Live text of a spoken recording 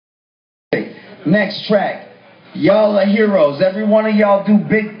Next track. Y'all are heroes. Every one of y'all do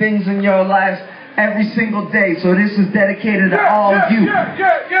big things in your lives every single day. So this is dedicated to all of you.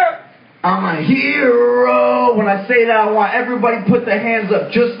 I'm a hero. When I say that, I want everybody to put their hands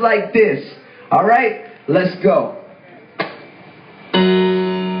up just like this. All right? Let's go.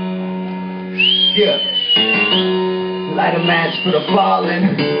 Yeah. Light a match for the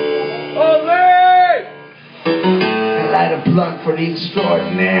fallen. OLI! Light a blunt for the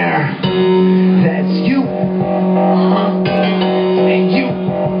extraordinaire. That's you. And you.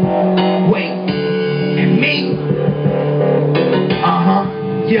 Wait. And me.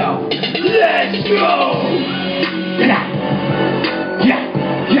 Yo. Let's go. Yeah.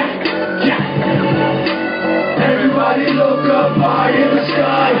 Everybody look up high in the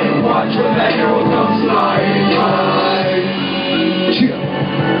sky and watch when that hero comes flying by.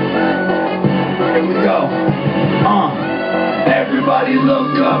 Here we go. Everybody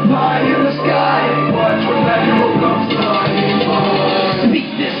look up high in the sky and watch when that hero comes flying by. Speak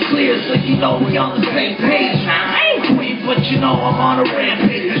this clear so you know we on the same page. Now I ain't queen, but you know I'm on a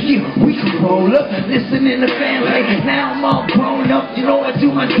rampage. Yeah, we can roll up, listen in the family. Now I'm all grown up, you know I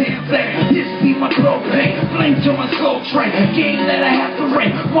do my damn thing. This be my propane, flame to my soul train. Game that I have to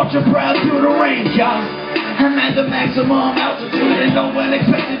rain, watch your proud through the rain, y'all. I'm at the maximum altitude and no one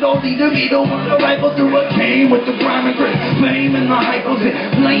expected only to meet over the rifle through a cane with the grime and grit, fame and the hype of it,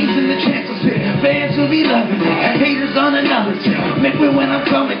 flames and the chances fit, fans will be loving it, haters on another tip, make me when I'm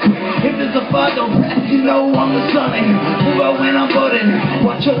coming quick, if there's a father rap, you know I'm the son of him, move out when I'm budding,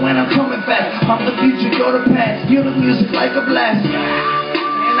 watch out when I'm coming fast, I'm the future, go to past, feel the music like a blast.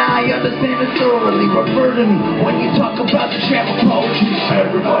 I understand it thoroughly, refer to me when you talk about the champ of poetry.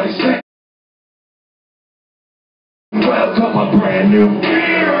 Everybody say, welcome a brand new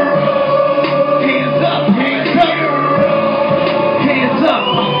hero. Hands up, hands up, hands up.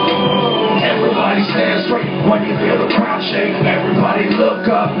 Everybody stand straight when you feel the ground shake. Everybody look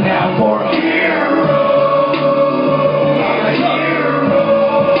up now for a hero.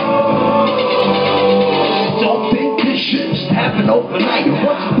 Don't think this shit just happened overnight.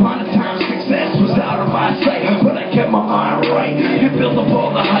 Once upon a time, success was out of my sight, but I kept my mind right and built up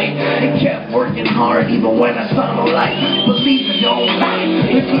all the hype and kept working hard even when I saw no light. Believe me, don't lie,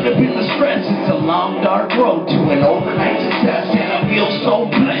 it could have been the stress. It's a long dark road to an overnight success, and I feel so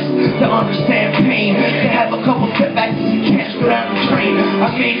blessed to understand pain, to have a couple setbacks and you can't slow down the train. I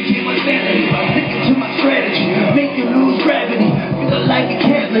maintain my sanity by sticking to my strategy, make you lose gravity, feeling like you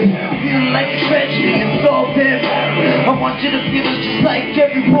can't live, feeling like a tragedy. It's all damn I want you to feel it just like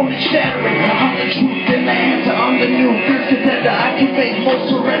every bone is shattering. I'm the truth and the answer, I'm the new first contender. I can face more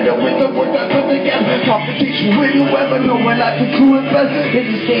surrender with the work I put together. Competition, will you ever know when I can do it best? In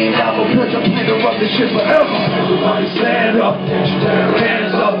this game, I will pledge a plan to run this shit forever. Everybody stand up, get your damn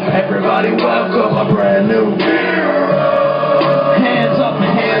hands up. Everybody welcome a brand new hero. Hands up,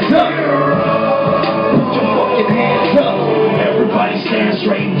 hands up. Put your fucking hands up. Everybody stand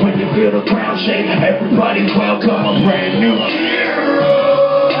straight when you feel the ground shake. Everybody welcome a brand new hero.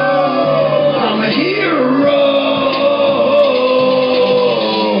 I'm a hero.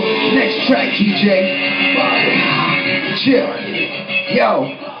 Next track, DJ. Chill. Yo,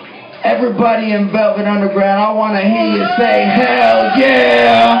 everybody in Velvet Underground, I want to hear you say hell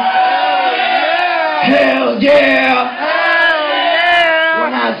yeah. Hell yeah.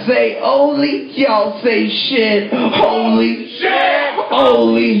 When I say OLI, y'all say shit. Holy shit.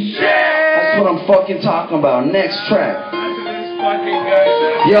 Holy shit. That's what I'm fucking talking about. Next track.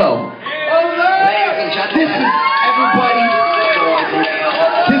 Yo. This is everybody.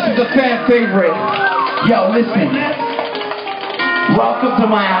 This is a fan favorite. Yo, listen. Welcome to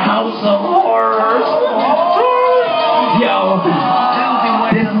my house of horrors. Yo.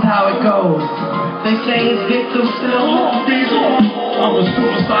 This is how it goes. They say his victims still home. I'm a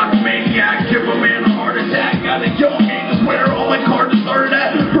suicide maniac, give a man a heart attack. Got a young age, is where all my cards started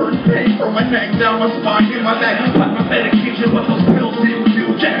at. Hurt pain from my neck down my spine, in my back. Pop my medication, what those pills didn't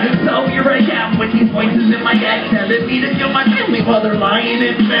do jack. So here I am with these voices in my head, telling me to kill my family mother lying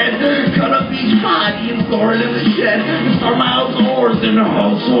in bed. Cut up each body and store it in the shed. And start my outdoors in a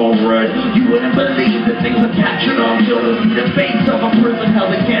household red. You wouldn't believe the things I've captured on film. To see the face of a prison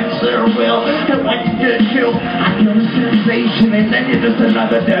held against their will. And once you get killed, I feel the sensation. And then you're just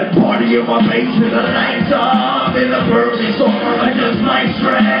another dead body in my basement. The lights off in a burning storm. I just might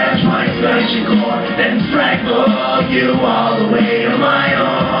scratch my spinal cord, then strangle you all the way to my own.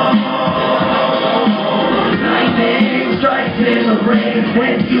 Lightning strikes in the brain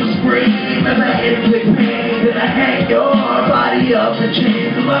when you scream, and I hit with pain, and I hang your body up the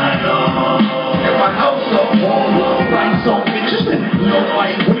chains of my own. And my house so warm, lights on bitches, and no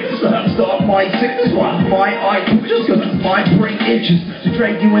light witness, I'm stuck. my sickness, why my eye twitches, cause my brain itches to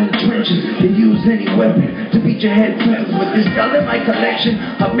drag you in the trenches, to use any weapon to beat your head senseless. With this gun in my collection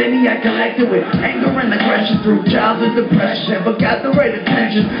of many I collected with anger and aggression through childhood depression. Never got the right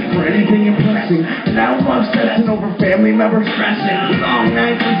attention for anything impressing, and now I'm obsessing over family members stressing. Long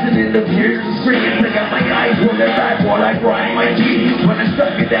nights listening to tears and screaming. I got my eyes rolling back while I grind my teeth when I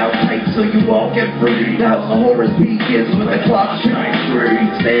stuck it out tight so you all get free. Now the horror begins when the clock strikes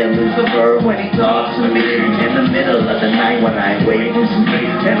 3. Stand Lucifer when he talks to me in the middle of the night when I wake to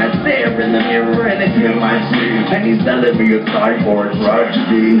sleep, and I stare in the mirror and it's in my sleep, and he's telling me it's time for a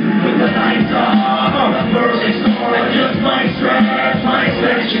tragedy. When the lights are on the perfect storm, I just might stretch my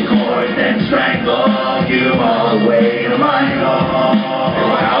section cord, then strangle you all the way to my home. In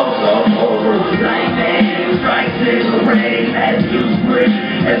my house of horrors, lightning strikes in the rain as you scream,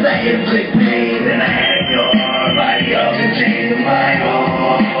 as I inflict pain, and I hang your body up and chains of my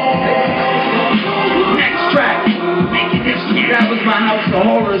own. Next track, that was my house of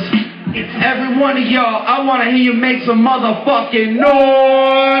horrors. Every one of y'all, I want to hear you make some motherfucking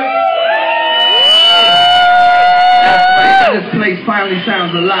noise. That's right, this place finally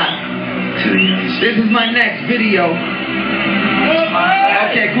sounds alive. This is my next video.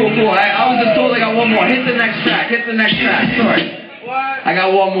 Okay, cool. I was just told I got one more. Hit the next track. Sorry. I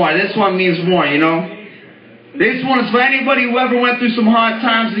got one more. This one means more, you know? This one is for anybody who ever went through some hard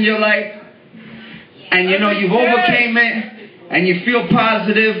times in your life, and you know you've overcame it, and you feel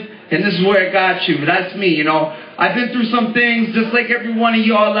positive, and this is where it got you. That's me, you know. I've been through some things, just like every one of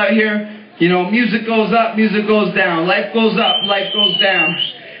y'all out here. You know, music goes up, music goes down. Life goes up, life goes down.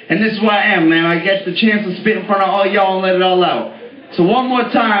 And this is where I am, man. I get the chance to spit in front of all y'all and let it all out. So one more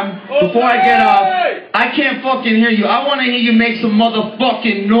time, before I get off, I can't fucking hear you. I want to hear you make some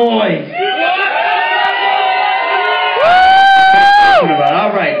motherfucking noise.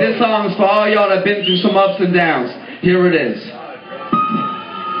 Alright, this song is for all y'all that have been through some ups and downs. Here it is.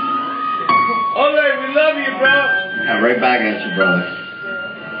 OLI, we love you, bro. Yeah, right back at you, brother.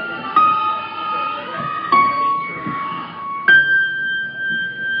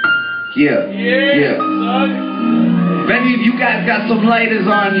 Yeah. Son. If any of you guys got some lighters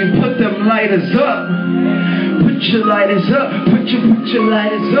on you, put them lighters up. Put your lighters up. Put your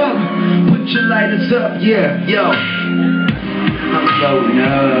lighters up. Put your lighters up. Yeah, yo. I'm floating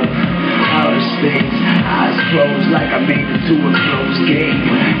up outer space, eyes closed like I made it to a closed game.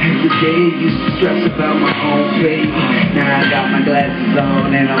 Every day I used to stress about my own fate. Now I got my glasses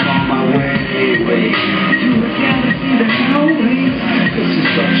on and I'm on my way. You gotta see the highways. The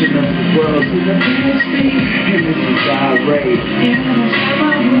destruction of the world in a bad state, and this is irate. And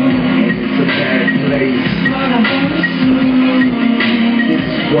it's a bad place. This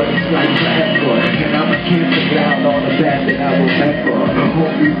is what it's like forever, and I'ma cancel out all the bad that I remember.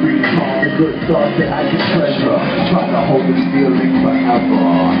 Only recall the good thoughts that I can treasure. Try to hold this feeling forever,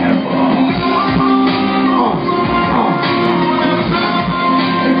 ever.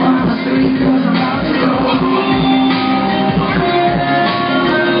 If I'm asleep, cause I'm about to go.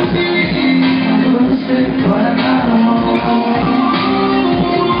 I'm gonna sit, but I'm not home.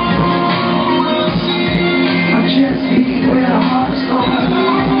 I just be where the heart's going.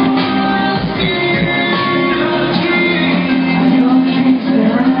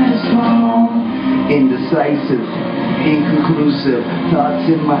 Indecisive, inconclusive, thoughts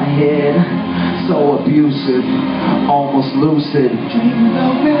in my head, so abusive, almost lucid.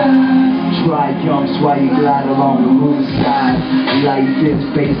 Triumphs while you glide along the riverside. Life is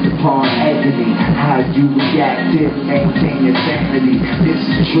based upon agony, how you react and maintain your sanity. This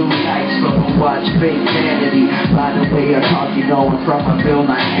is true life, so don't watch fake vanity. By the way I talk, you know I'm from a Bill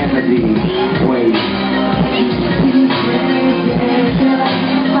Miami. Wait.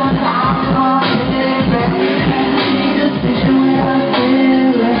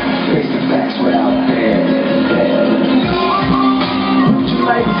 Face the facts without fear. Put your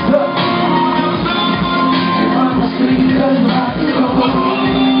lighters up. If I'm asleep, cause I'm about to go.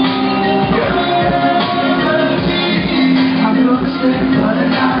 I'm gonna sleep, but I'm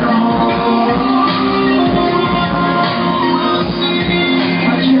not home.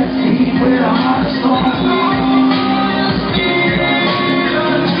 I just eat where the heart's going.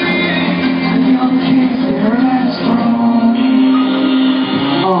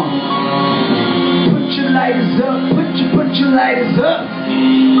 Put your lighters up, put your lighters up.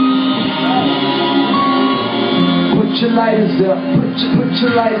 Put your lighters up, put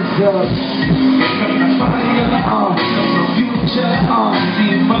your lighters up. Future,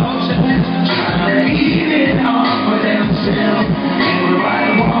 emotions, trying to eat it all for themselves. And what I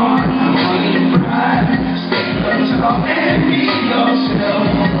want you to pride. Stay up tall and be yourself.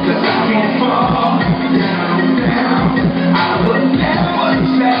 Cause I won't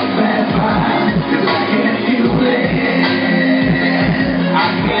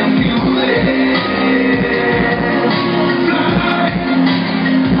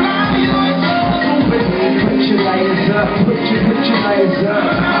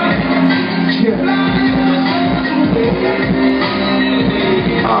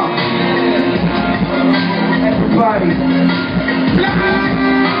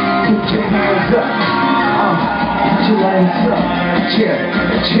your hands up. Put your legs up. Cheer,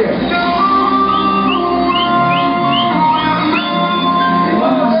 cheer. They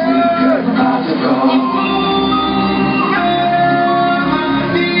wanna sleep 'cause I'm about to go.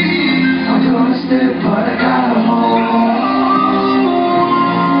 I'm gonna step, but I got a hold.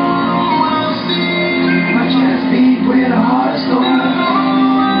 My chest beat with a heart of stone.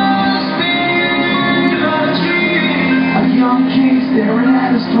 Young king staring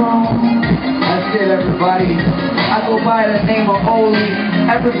at his throne. That's it, everybody. I go by the name of OLI.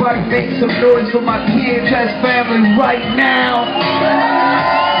 Everybody make some noise for my PHS family right now.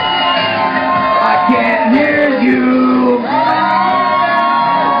 I can't hear you.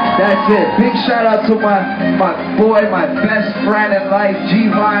 That's it. Big shout out to my boy, my best friend in life,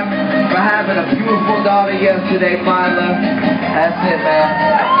 G-Vine, for having a beautiful daughter yesterday, finally. That's it, man.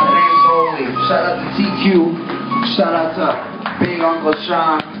 My name's OLI. Shout out to TQ. Shout out to Big Uncle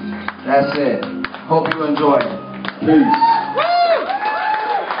Sean. That's it. Hope you enjoy it. Peace.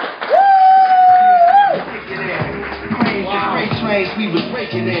 We was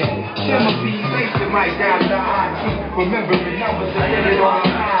breaking in. Timothy racing right down the IG. Remember the numbers that did it on the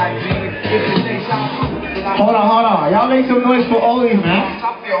IG. Hold on. Y'all make some noise for OLI, man.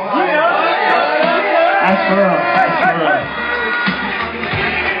 That's for real.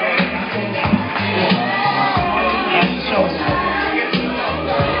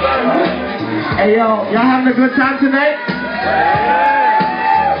 Hey yo, y'all having a good time tonight?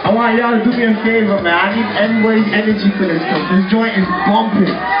 I want y'all to do me a favor, man. I need everybody's energy for this stuff. This joint is bumping.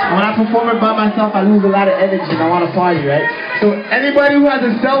 When I perform it by myself, I lose a lot of energy and I want to party, right? So anybody who has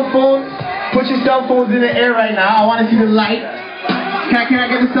a cell phone, put your cell phones in the air right now. I want to see the light. Can I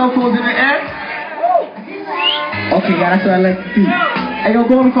get the cell phones in the air? Okay, yeah, that's what I like to see. Hey yo,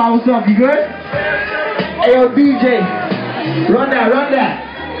 go before what's up? You good? Hey yo, DJ, run that.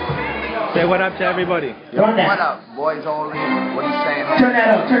 Say what up to everybody. Yo, what up, boys only? What are you saying? Turn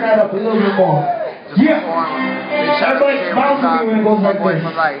that up a little bit more. Yeah. Everybody bounce with me when it goes like this.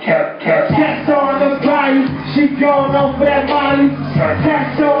 Cats on the body, she going on for that Molly.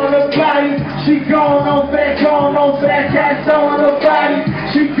 Cats on the body, she going on for that, Cats on the body,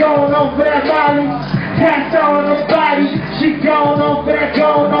 she going on for that Molly. Cats on the body, she going on for that,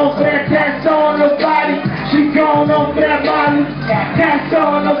 Cats on the body, she going on for that Molly. Cats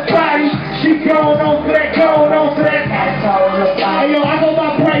on the body, she going on for that, Cats on the body. Hey yo, I go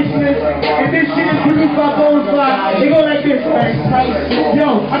by priceless, and this shit is produced by OLI. They go like this, man.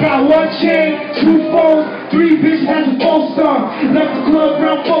 Yo, I got 1 chain, 2 phones, 3 bitches, that's a 4-star. Left the club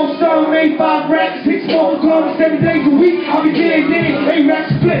around 4-star, made 5 racks, 6 phone calls, 7 days a week. I'll be getting 8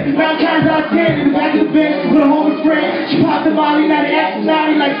 racks split. 9 times out of 10 in the back of the bench with a homie friend. She popped the molly, now they acting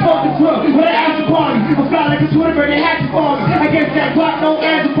naughty like fuck the club. With an after party, I fly like a Twitter bird, they had to fall me. I guess that block no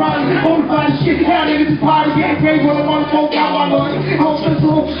answer problem. Only find the shit, now niggas is party, getting crazy when I'm on the phone, got my money. Home to the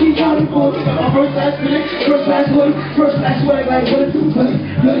home, she trying to pull me. My first class feeling, first class hoodie, first class swag like what it do, buddy.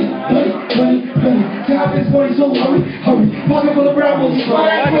 Time is money, so hurry. Pocket full of brown boys, so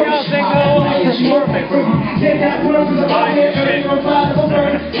I like what y'all think Say that what else is about here, everything on fire, no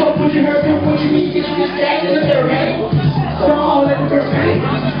burn. Fuck what you heard, what you mean, get you just stacked in the dirt, right? So all in the dirt, right?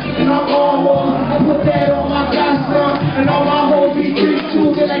 And I'm on one, I put that on my godson. And all my hoes be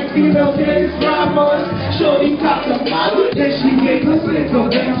 3-2, they're like female tennis rhymes. Shorty popped up my hood, then she gave us little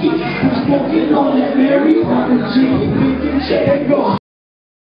Becky. Who's smoking on that marijuana G. Check go